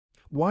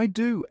Why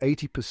do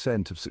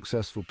 80% of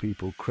successful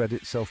people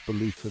credit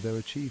self-belief for their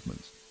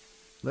achievements?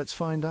 Let's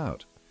find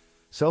out.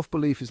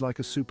 Self-belief is like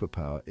a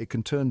superpower. It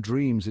can turn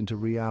dreams into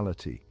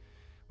reality.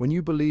 When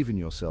you believe in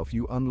yourself,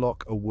 you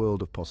unlock a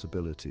world of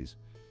possibilities.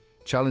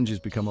 Challenges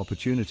become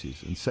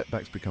opportunities, and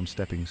setbacks become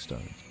stepping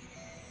stones.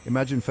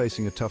 Imagine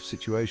facing a tough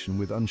situation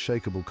with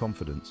unshakable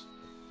confidence.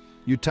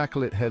 You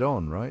tackle it head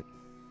on, right?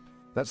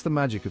 That's the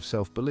magic of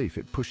self-belief.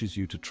 It pushes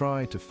you to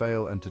try, to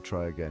fail, and to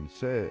try again.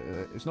 So,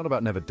 it's not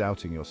about never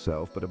doubting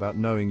yourself, but about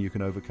knowing you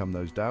can overcome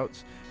those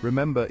doubts.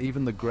 Remember,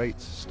 even the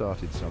greats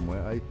started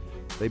somewhere.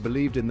 They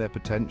believed in their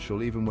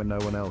potential even when no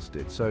one else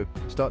did. So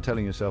start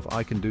telling yourself,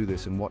 I can do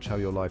this, and watch how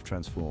your life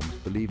transforms.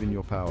 Believe in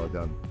your power,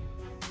 then.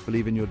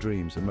 Believe in your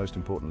dreams, and most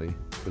importantly,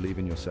 believe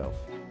in yourself.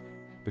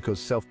 Because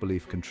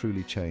self-belief can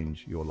truly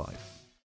change your life.